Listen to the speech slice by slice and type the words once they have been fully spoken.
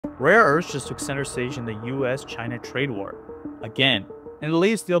Rare earths just took center stage in the US-China trade war. Again, in the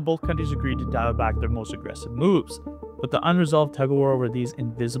latest deal, both countries agreed to dial back their most aggressive moves. But the unresolved tug-of-war over these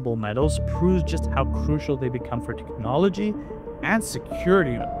invisible metals proves just how crucial they become for technology and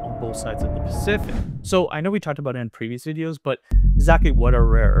security on both sides of the Pacific. So I know we talked about it in previous videos, but exactly what are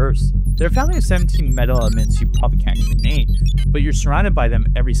rare earths? They're a family of 17 metal elements you probably can't even name, but you're surrounded by them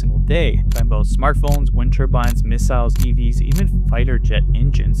every single day. Talking about smartphones, wind turbines, missiles, EVs, even fighter jet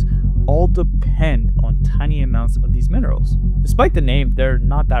engines, all depend on tiny amounts of these minerals. Despite the name, they're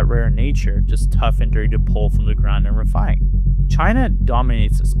not that rare in nature, just tough and dirty to pull from the ground and refine. China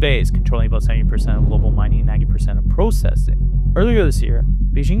dominates the space, controlling about 70% of global mining and 90% of processing. Earlier this year,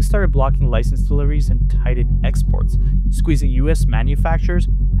 Beijing started blocking license deliveries and tightened exports, squeezing US manufacturers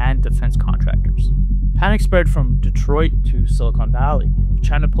and defense contractors. Panic spread from Detroit to Silicon Valley. If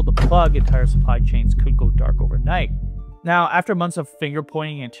China pulled the plug, entire supply chains could go dark overnight. Now, after months of finger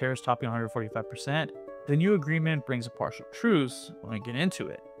pointing and tariffs topping 145%, the new agreement brings a partial truce when we get into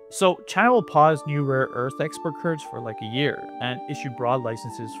it. So China will pause new rare earth export curbs for like a year and issue broad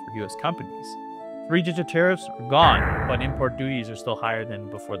licenses for US companies. Three-digit tariffs are gone, but import duties are still higher than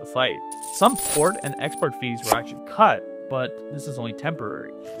before the fight. Some port and export fees were actually cut, but this is only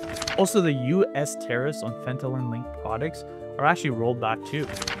temporary. Also, the US tariffs on fentanyl-linked products are actually rolled back too.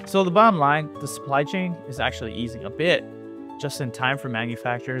 So the bottom line, the supply chain is actually easing a bit, just in time for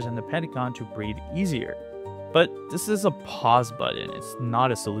manufacturers and the Pentagon to breathe easier. But this is a pause button, it's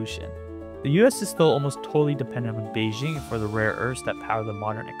not a solution. The US is still almost totally dependent on Beijing for the rare earths that power the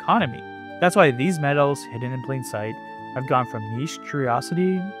modern economy. That's why these metals, hidden in plain sight, have gone from niche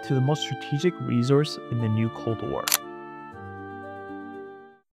curiosity to the most strategic resource in the new Cold War.